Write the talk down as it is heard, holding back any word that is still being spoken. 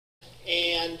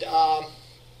and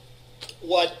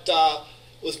what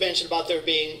was mentioned about there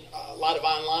being a lot of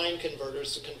online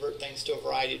converters to convert things to a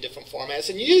variety of different formats.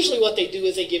 And usually what they do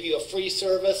is they give you a free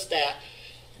service that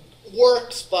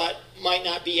works but might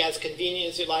not be as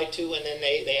convenient as you'd like to, and then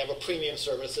they have a premium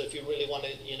service if you really want to,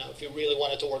 if you really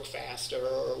want it to work faster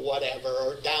or whatever,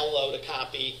 or download a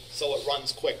copy so it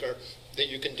runs quicker, that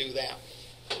you can do that.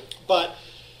 But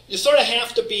you sort of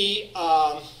have to be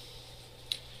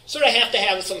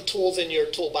have some tools in your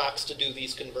toolbox to do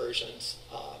these conversions,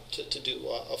 to do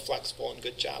a flexible and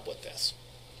good job with this.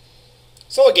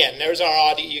 So again, there's our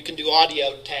audio. You can do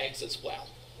audio tags as well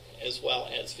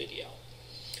as video.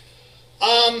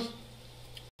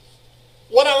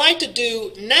 What I like to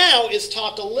do now is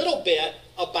talk a little bit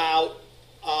about,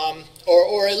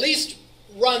 or at least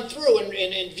run through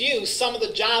and view some of the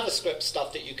JavaScript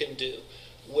stuff that you can do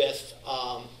with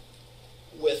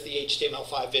the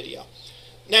HTML5 video.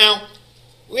 Now,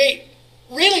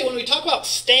 really, when we talk about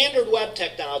standard web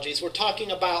technologies, we're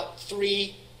talking about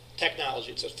 3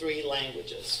 technologies, or 3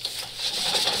 languages.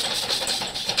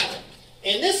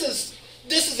 And this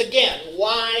is again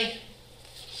why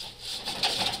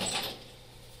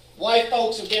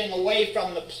folks are getting away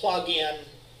from the plug-in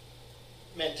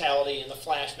mentality and the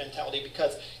Flash mentality,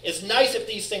 because it's nice if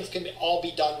these things can all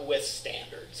be done with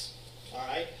standards. All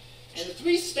right? And the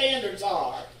 3 standards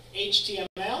are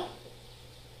HTML,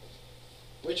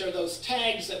 which are those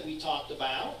tags that we talked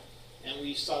about, and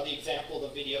we saw the example of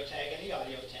the video tag and the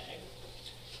audio tag.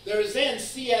 There's then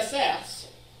CSS,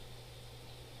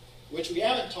 which we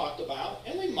haven't talked about,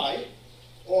 and we might,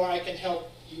 or I can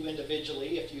help you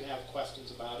individually if you have questions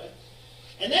about it.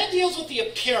 And that deals with the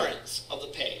appearance of the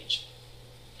page.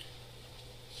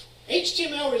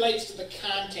 HTML relates to the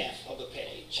content of the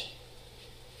page.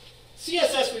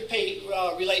 CSS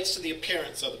relates to the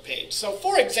appearance of the page. So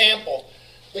for example,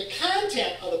 the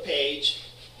content of the page,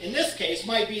 in this case,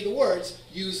 might be the words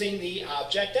using the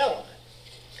object element.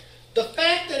 The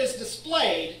fact that it's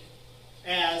displayed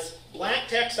as black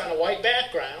text on a white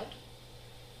background,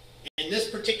 in this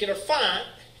particular font,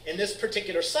 in this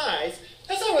particular size,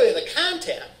 that's not really the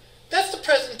content. That's the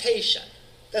presentation.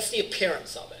 That's the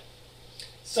appearance of it.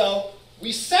 So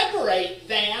we separate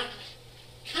that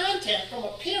content from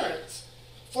appearance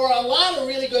for a lot of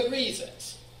really good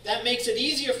reasons. That makes it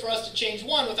easier for us to change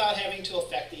one without having to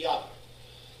affect the other.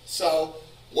 So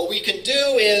what we can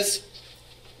do is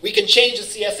we can change the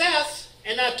CSS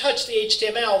and not touch the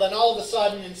HTML. Then all of a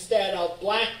sudden, instead of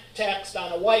black text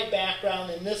on a white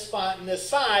background in this font and this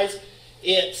size,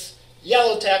 it's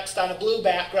yellow text on a blue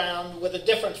background with a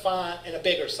different font and a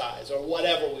bigger size, or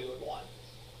whatever we would want.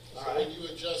 So when you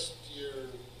adjust your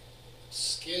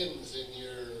skins in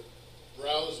your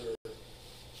browser,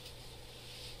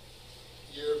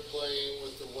 you're playing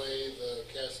with the way the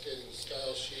cascading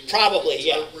style sheet Probably, is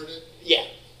yeah. interpreted? Yeah.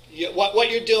 What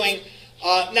you're doing,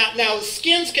 now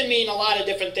skins can mean a lot of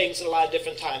different things at a lot of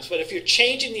different times, but if you're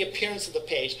changing the appearance of the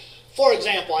page, for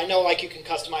example, I know like you can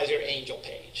customize your Angel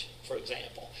page, for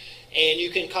example. And you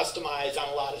can customize on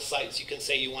a lot of sites. You can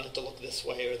say you want it to look this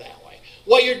way or that way.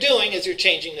 What you're doing is you're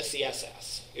changing the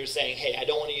CSS. You're saying, hey, I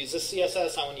don't want to use this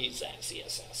CSS, I want to use that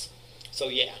CSS. So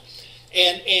yeah.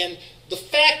 And the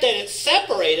fact that it's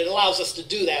separated allows us to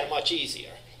do that much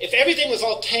easier. If everything was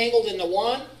all tangled into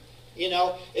one,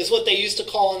 is what they used to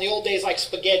call in the old days like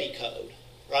spaghetti code,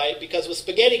 right? Because with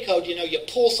spaghetti code, you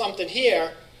pull something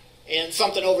here and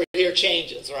something over here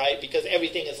changes, right? Because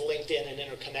everything is linked in and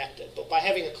interconnected. But by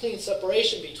having a clean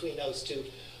separation between those two,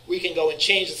 we can go and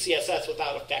change the CSS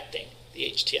without affecting the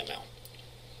HTML.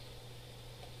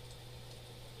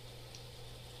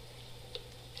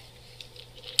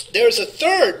 There's a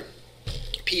third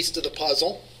piece to the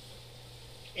puzzle,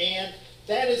 and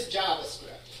that is JavaScript.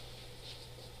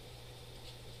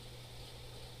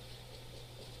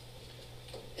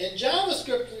 And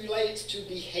JavaScript relates to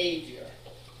behavior.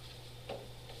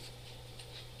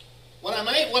 What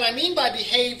I mean by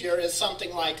behavior is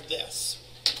something like this.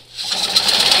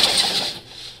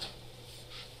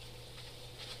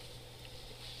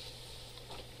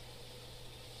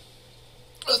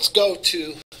 Let's go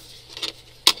to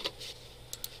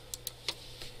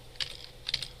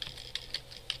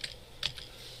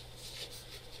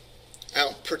I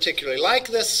don't particularly like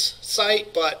this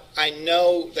site, but I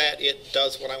know that it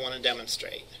does what I want to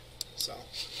demonstrate. So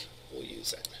we'll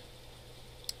use it.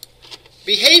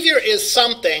 Behavior is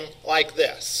something like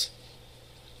this.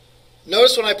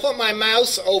 Notice when I put my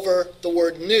mouse over the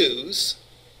word news,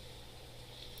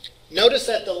 notice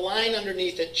that the line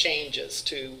underneath it changes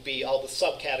to be all the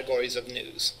subcategories of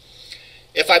news.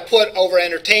 If I put over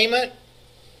entertainment,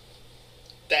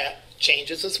 that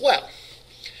changes as well.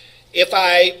 if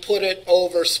I put it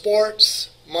over sports,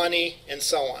 money, and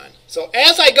so on. So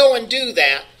as I go and do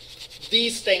that,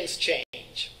 these things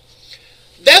change.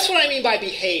 That's what I mean by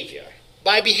behavior.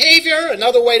 By behavior,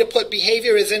 another way to put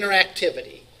behavior is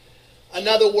interactivity. In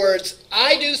other words,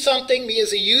 I do something, me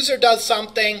as a user does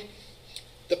something,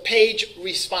 the page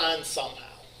responds somehow.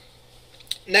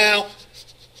 Now,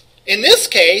 in this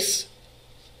case,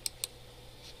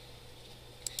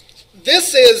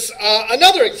 this is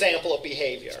another example of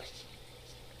behavior.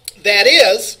 That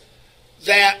is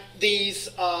that these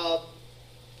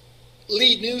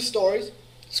lead news stories,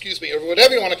 or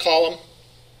whatever you want to call them,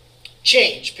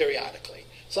 change periodically.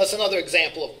 So that's another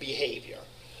example of behavior.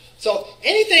 So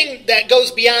anything that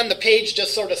goes beyond the page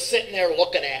just sort of sitting there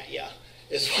looking at you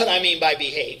is what I mean by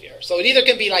behavior. So it either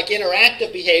can be like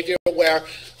interactive behavior where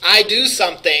I do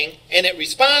something and it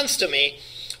responds to me,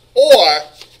 or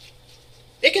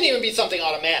it can even be something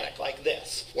automatic like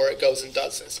this, where it goes and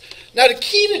does this. Now the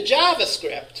key to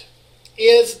JavaScript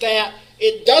is that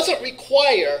it doesn't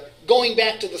require going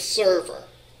back to the server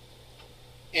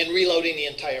and reloading the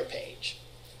entire page.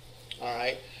 All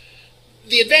right.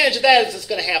 The advantage of that is it's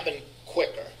going to happen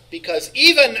quicker, because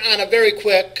even on a very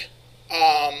quick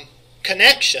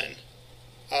connection,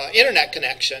 internet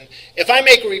connection, if I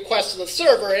make a request to the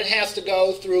server, it has to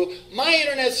go through my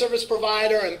internet service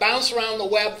provider and bounce around the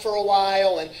web for a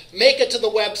while and make it to the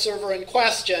web server in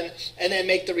question and then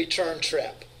make the return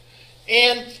trip.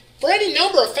 And for any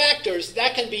number of factors,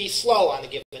 that can be slow on a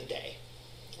given day.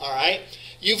 All right?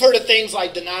 You've heard of things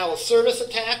like denial of service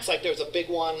attacks, like there was a big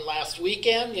one last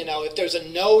weekend. You know, if there's a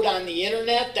node on the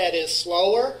internet that is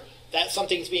slower, that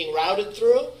something's being routed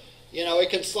through, you know,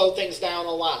 it can slow things down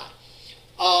a lot.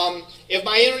 If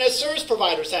my internet service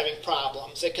provider is having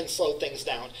problems, it can slow things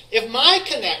down. If my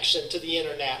connection to the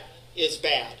internet is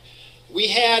bad. We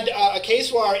had a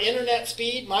case where our internet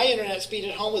speed, my internet speed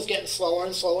at home was getting slower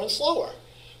and slower and slower.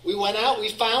 We went out, we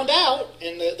found out,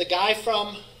 and the guy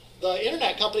from the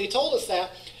internet company told us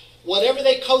that whatever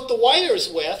they coat the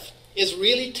wires with is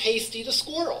really tasty to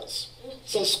squirrels.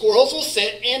 So squirrels will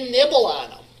sit and nibble on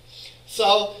them.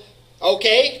 So,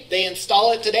 okay, they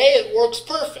install it today, it works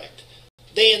perfect.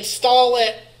 They install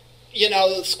it, you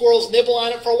know, the squirrels nibble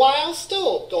on it for a while,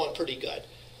 still going pretty good.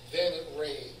 Then it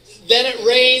rains. Then it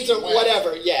rains or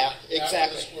whatever, yeah, exactly.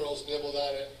 After the squirrels nibbled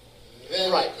on it,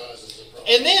 then it causes a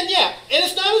problem. And then, yeah, and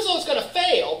it's not as though it's going to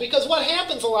fail, because what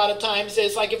happens a lot of times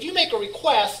is, like, if you make a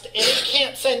request and it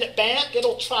can't send it back,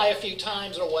 it'll try a few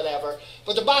times or whatever.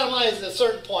 But the bottom line is, at a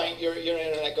certain point, your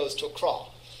internet goes to a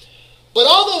crawl. But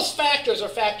all those factors are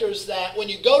factors that when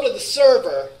you go to the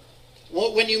server,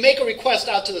 when you make a request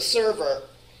out to the server,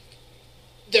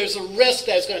 there's a risk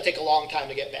that it's going to take a long time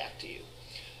to get back to you.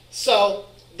 So,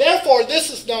 therefore, this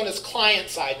is known as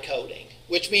client-side coding,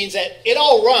 which means that it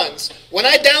all runs. When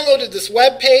I downloaded this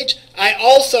web page, I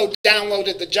also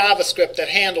downloaded the JavaScript that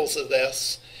handles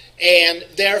this, and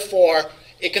therefore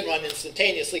it can run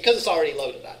instantaneously because it's already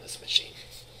loaded on this machine.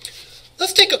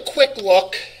 Let's take a quick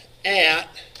look at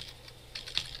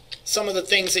some of the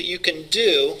things that you can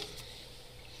do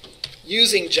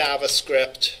using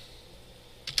JavaScript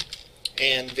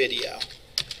and video. I have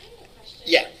a question.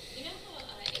 Yeah. You know how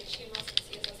HTML and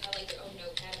CSS have like their own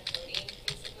notepad of coding,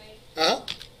 basically? Uh-huh.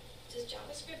 Does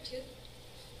JavaScript too?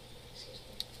 Excuse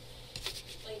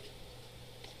me. Like,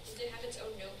 does it have its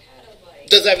own notepad of like?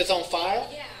 Does it have its own file?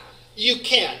 Yeah. You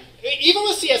can. Even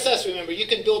with CSS, remember, you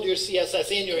can build your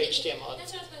CSS in your HTML.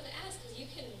 That's what I was about to ask, because you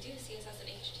can do CSS and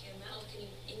HTML,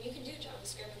 and you can do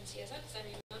JavaScript and CSS, because I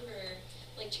remember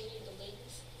like changing the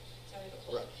links. Sorry, I have a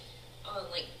cold. Right. On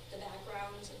like the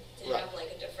backgrounds and to Right. have like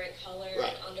a different color,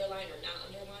 Right. underline or not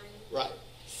underline. Right.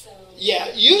 So.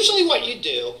 Yeah, usually what you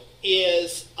do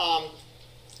is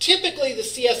typically the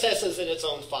CSS is in its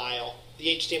own file. The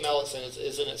HTML is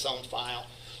in its own file.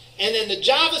 And then the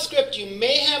JavaScript, you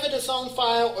may have it as its own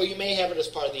file, or you may have it as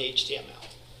part of the HTML.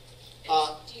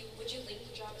 Would you link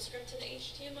the JavaScript to the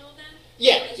HTML then?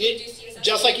 Yeah, Like you do CSS?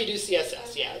 just like you do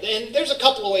CSS, yeah. And there's a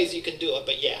couple of ways you can do it,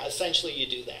 but yeah, essentially you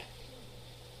do that.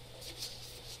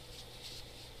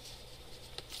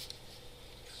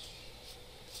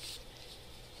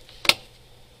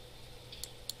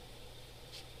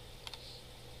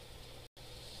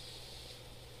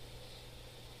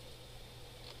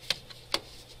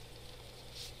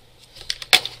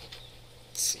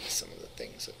 See some of the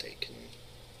things that they can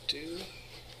do.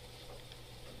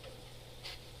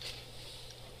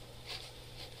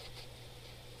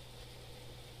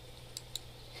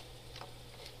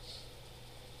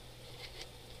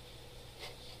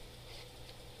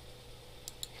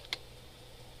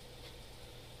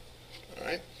 All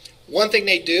right. One thing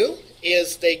they do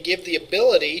is they give the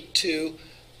ability to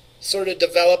sort of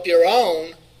develop your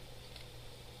own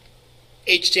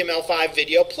HTML5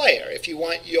 video player. If you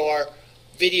want your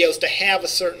videos to have a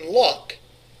certain look,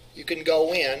 you can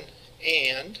go in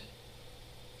and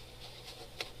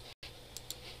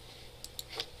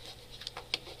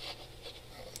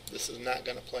this is not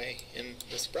going to play in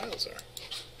this browser.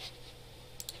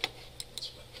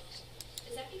 Is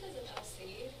that because of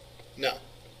LC? No.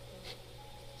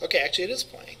 Okay, actually it is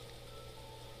playing. You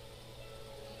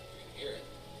can hear it.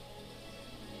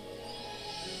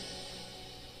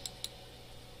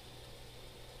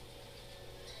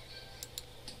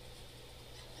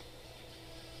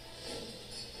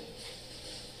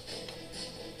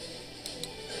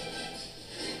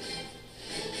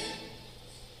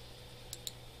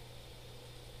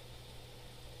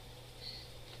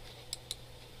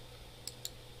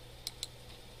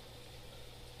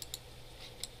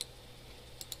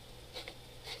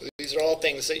 These are all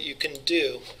things that you can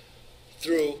do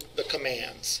through the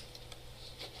commands.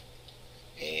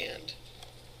 And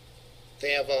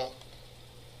they have a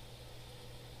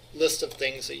list of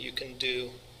things that you can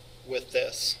do with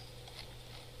this.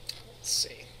 Let's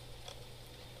see.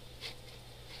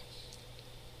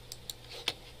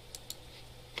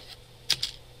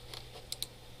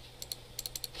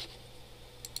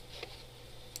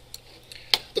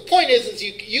 The point is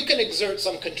you can exert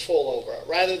some control over it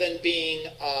rather than being,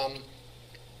 how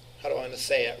do I want to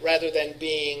say it, rather than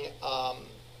being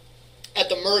at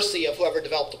the mercy of whoever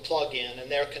developed the plugin and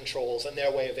their controls and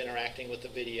their way of interacting with the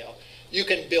video. You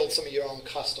can build some of your own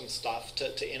custom stuff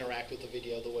to interact with the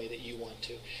video the way that you want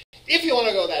to. If you want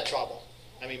to go that trouble.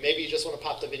 I mean, maybe you just want to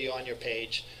pop the video on your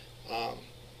page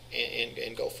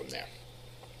and go from there.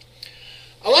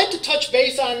 I like to touch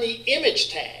base on the image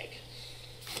tag.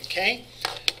 Okay?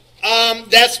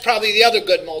 That's probably the other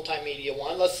good multimedia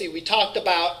one. Let's see, we talked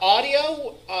about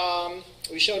audio.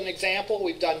 We showed an example.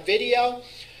 We've done video.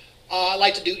 I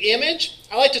like to do image.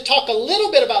 I like to talk a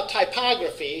little bit about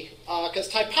typography, because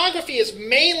typography is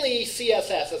mainly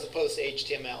CSS as opposed to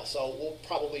HTML, so we'll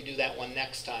probably do that one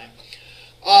next time.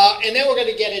 And then we're going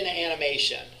to get into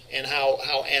animation and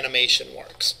how animation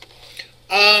works.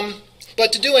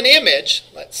 But to do an image,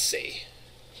 let's see.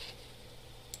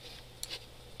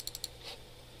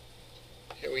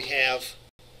 Here we have,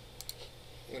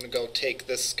 I'm going to go take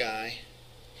this guy.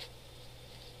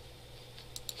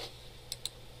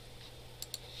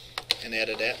 And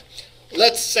edit it.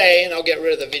 Let's say, and I'll get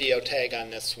rid of the video tag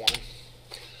on this one.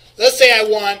 Let's say I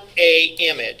want a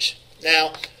image.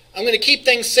 Now, I'm going to keep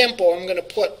things simple. I'm going to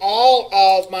put all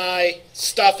of my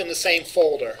stuff in the same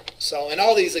folder. So in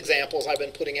all these examples, I've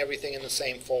been putting everything in the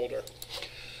same folder.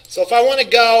 So if I want to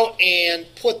go and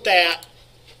put that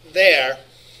there,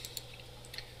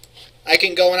 I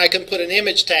can go and I can put an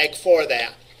image tag for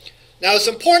that. Now, it's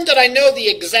important that I know the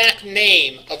exact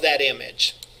name of that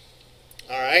image.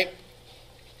 All right?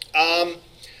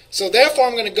 So therefore,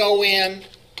 I'm going to go in,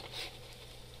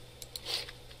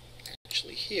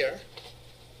 actually here,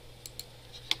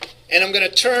 and I'm going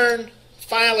to turn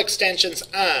file extensions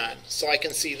on so I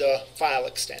can see the file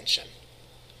extension.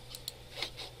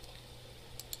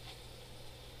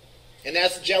 And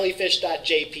that's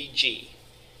jellyfish.jpg.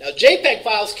 Now, JPEG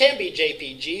files can be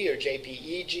JPG or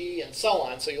JPEG and so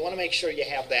on, so you want to make sure you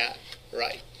have that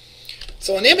right.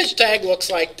 So an image tag looks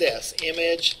like this,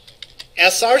 image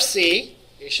src.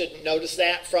 You should notice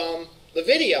that from the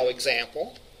video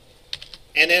example.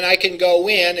 And then I can go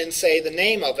in and say the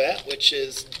name of it, which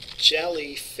is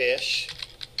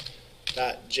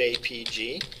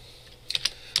jellyfish.jpg.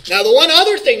 Now, the one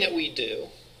other thing that we do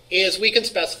is we can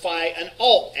specify an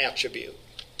alt attribute.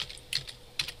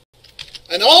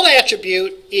 An alt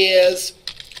attribute is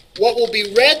what will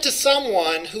be read to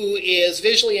someone who is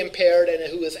visually impaired and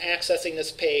who is accessing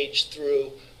this page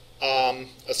through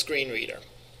a screen reader.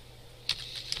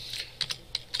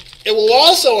 It will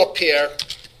also appear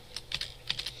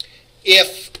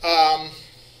if,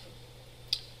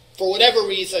 for whatever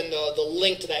reason, the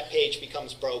link to that page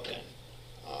becomes broken.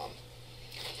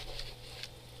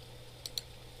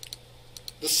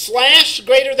 The slash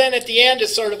greater than at the end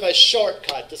is sort of a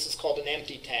shortcut. This is called an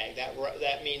empty tag.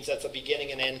 That means that's a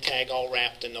beginning and end tag all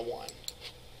wrapped into one.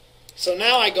 So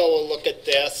now I go and look at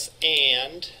this,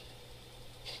 and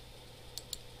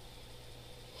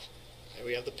there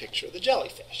we have the picture of the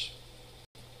jellyfish.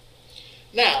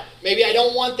 Now, maybe I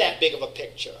don't want that big of a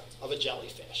picture of a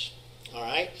jellyfish. All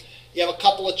right? You have a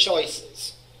couple of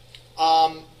choices.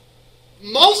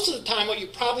 Most of the time, what you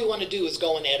probably want to do is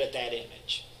go and edit that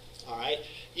image. All right?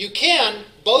 You can,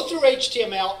 both through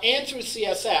HTML and through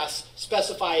CSS,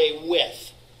 specify a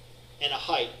width and a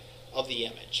height of the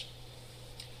image.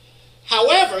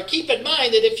 However, keep in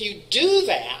mind that if you do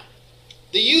that,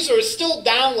 the user is still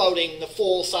downloading the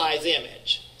full-size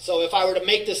image. So if I were to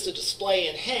make this to display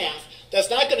in half, that's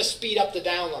not going to speed up the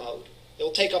download. It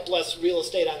will take up less real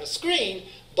estate on the screen,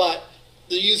 but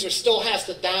the user still has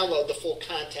to download the full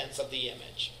contents of the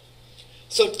image.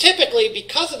 So typically,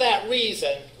 because of that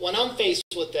reason, when I'm faced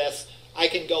with this, I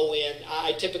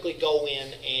typically go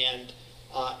in and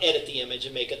edit the image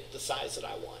and make it the size that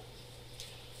I want.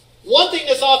 One thing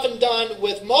that's often done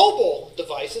with mobile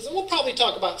devices, and we'll probably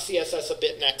talk about CSS a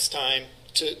bit next time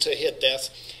to hit this,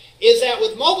 is that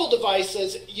with mobile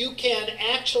devices, you can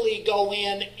actually go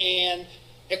in and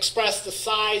express the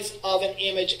size of an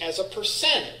image as a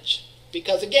percentage.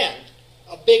 Because again,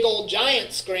 a big old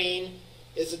giant screen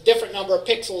is a different number of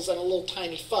pixels than a little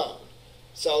tiny phone.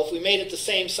 So if we made it the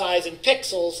same size in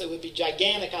pixels, it would be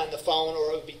gigantic on the phone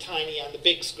or it would be tiny on the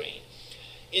big screen.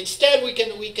 Instead, we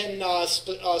can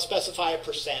specify a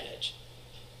percentage.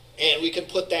 And we can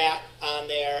put that on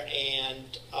there,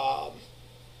 and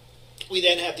we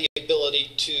then have the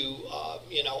ability to,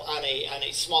 on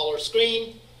a smaller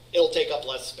screen, it'll take up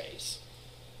less space.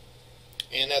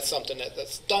 And that's something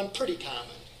that's done pretty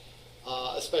common,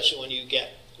 especially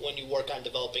when you work on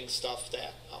developing stuff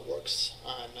that works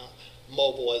on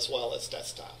mobile as well as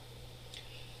desktop.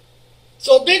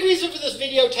 So a big reason for this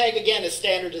video tag, again, is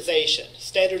standardization.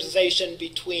 Standardization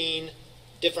between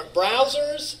different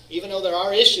browsers, even though there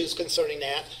are issues concerning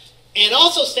that, and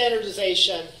also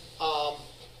standardization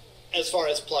as far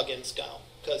as plugins go.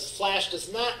 Because Flash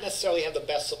does not necessarily have the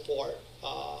best support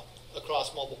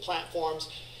across mobile platforms.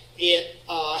 It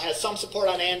has some support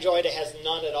on Android. It has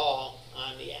none at all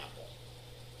on the Apple.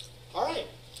 All right.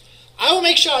 I will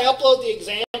make sure I upload the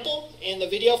example in the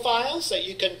video files that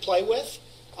you can play with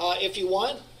if you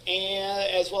want, and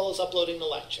as well as uploading the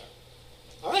lecture.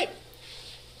 All right.